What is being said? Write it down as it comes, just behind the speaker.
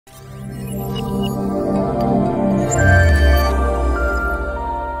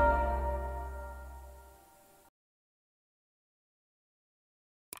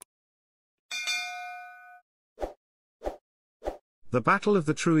The Battle of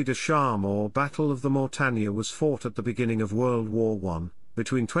the Trouée de Charmes or Battle of the Mortagne was fought at the beginning of World War I,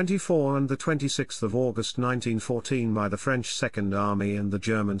 between 24 and 26 August 1914 by the French Second Army and the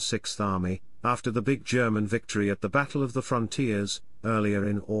German Sixth Army, after the big German victory at the Battle of the Frontiers, earlier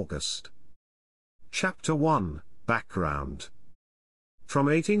in August. Chapter 1, Background. From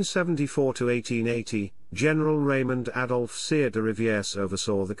 1874 to 1880, General Raymond Adolphe Sieur de Rivière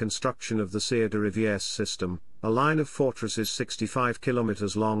oversaw the construction of the Sieur de Rivière system, a line of fortresses 65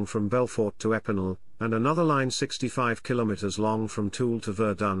 kilometers long from Belfort to Epinal, and another line 65 kilometers long from Toul to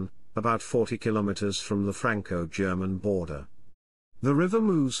Verdun, about 40 kilometers from the Franco-German border. The river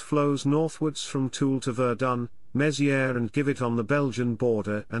Meuse flows northwards from Toul to Verdun, Mézières and Givet on the Belgian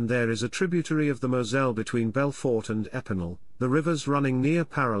border, and there is a tributary of the Moselle between Belfort and Epinal, the rivers running near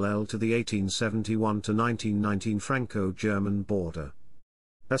parallel to the 1871 to 1919 Franco-German border.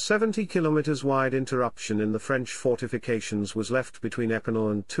 A 70 kilometers wide interruption in the French fortifications was left between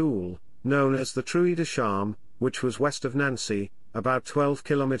Epinal and Toul, known as the Trouée de Charmes, which was west of Nancy, about 12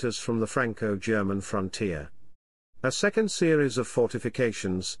 kilometers from the Franco-German frontier. A second series of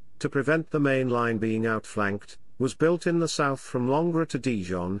fortifications, to prevent the main line being outflanked, was built in the south from Langres to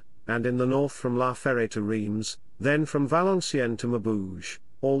Dijon, and in the north from La Ferrée to Reims, then from Valenciennes to Maubeuge,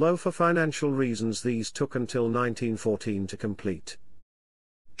 although for financial reasons these took until 1914 to complete.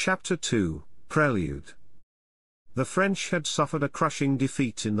 Chapter 2, Prelude. The French had suffered a crushing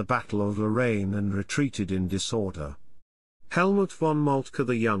defeat in the Battle of Lorraine and retreated in disorder. Helmut von Moltke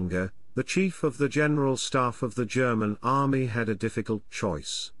the Younger, the chief of the General Staff of the German Army, had a difficult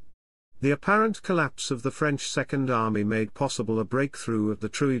choice. The apparent collapse of the French Second Army made possible a breakthrough at the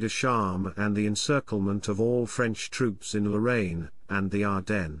Trouée de Charmes and the encirclement of all French troops in Lorraine and the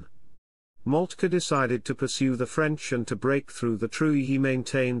Ardennes. Moltke decided to pursue the French and to break through the Trouée. He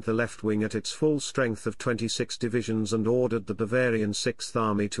maintained the left wing at its full strength of 26 divisions and ordered the Bavarian Sixth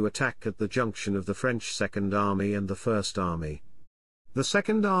Army to attack at the junction of the French Second Army and the First Army. The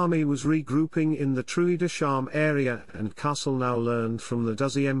Second Army was regrouping in the Trouée de Charmes area, and Castelnau learned from the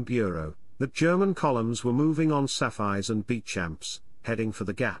 12e Bureau that German columns were moving on Saffis and Béchamps, heading for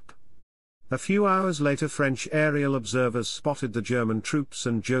the gap. A few hours later French aerial observers spotted the German troops,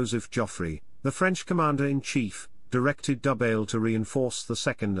 and Joseph Joffre, the French commander-in-chief, directed Dubail to reinforce the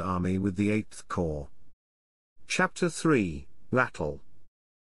Second Army with the 8th Corps. Chapter 3, Battle.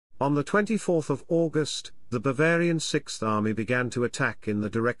 On the 24th of August, the Bavarian Sixth Army began to attack in the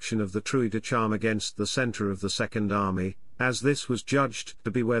direction of the Trouée de Charmes against the centre of the Second Army, as this was judged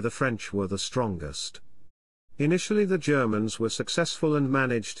to be where the French were the strongest. Initially the Germans were successful and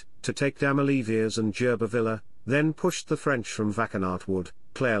managed to take Damoliviers and Gerberville, then pushed the French from Vacanartwood,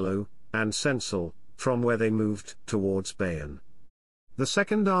 Clairlou, and Sensel, from where they moved towards Bayonne. The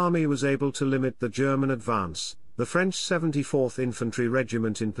Second Army was able to limit the German advance, the French 74th Infantry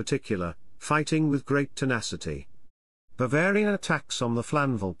Regiment in particular, fighting with great tenacity. Bavarian attacks on the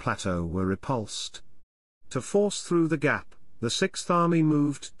Flanval Plateau were repulsed. To force through the gap, the Sixth Army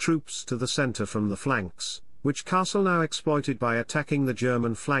moved troops to the centre from the flanks, which Castelnau exploited by attacking the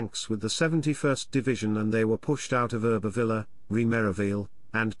German flanks with the 71st Division, and they were pushed out of Herbeville, Rimereville,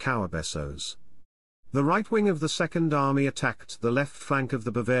 and Cauabessos. The right wing of the Second Army attacked the left flank of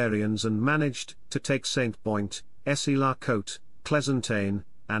the Bavarians and managed to take Saint-Point, Essy-la-Côte, Clezentain,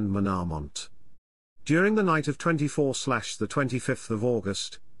 and Menarmont. During the night of 24/25 of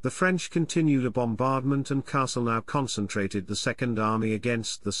August, the French continued a bombardment, and Castelnau concentrated the Second Army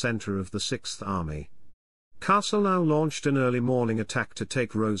against the centre of the Sixth Army. Castelnau launched an early morning attack to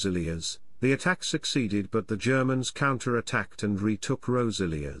take Roseliers. The attack succeeded, but the Germans counter-attacked and retook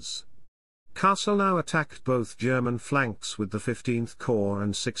Roseliers. Castelnau attacked both German flanks with the 15th Corps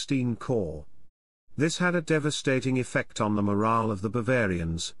and 16th Corps. This had a devastating effect on the morale of the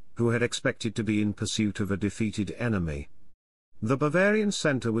Bavarians, who had expected to be in pursuit of a defeated enemy. The Bavarian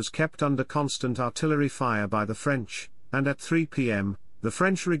centre was kept under constant artillery fire by the French, and at 3 p.m., the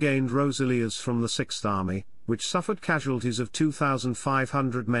French regained Roseliers from the Sixth Army, which suffered casualties of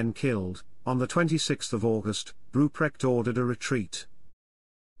 2,500 men killed. On the 26th of August, Ruprecht ordered a retreat.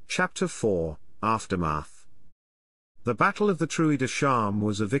 Chapter 4, Aftermath. The Battle of the Trouée de Charmes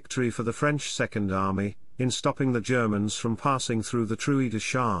was a victory for the French Second Army. In stopping the Germans from passing through the Trouée de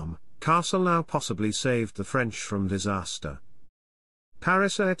Charmes, Castelnau possibly saved the French from disaster.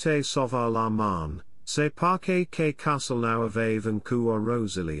 Paris a été sauvé la Marne, c'est parce que Castelnau avait vaincu aux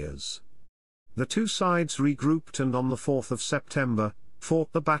Roseliers. The two sides regrouped and on the 4th of September,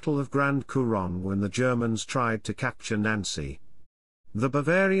 fought the Battle of Grand Couronne when the Germans tried to capture Nancy. The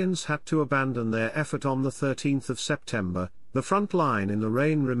Bavarians had to abandon their effort on the 13th of September. The front line in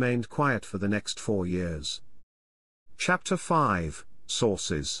Lorraine remained quiet for the next 4 years. Chapter 5,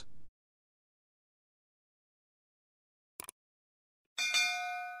 Sources.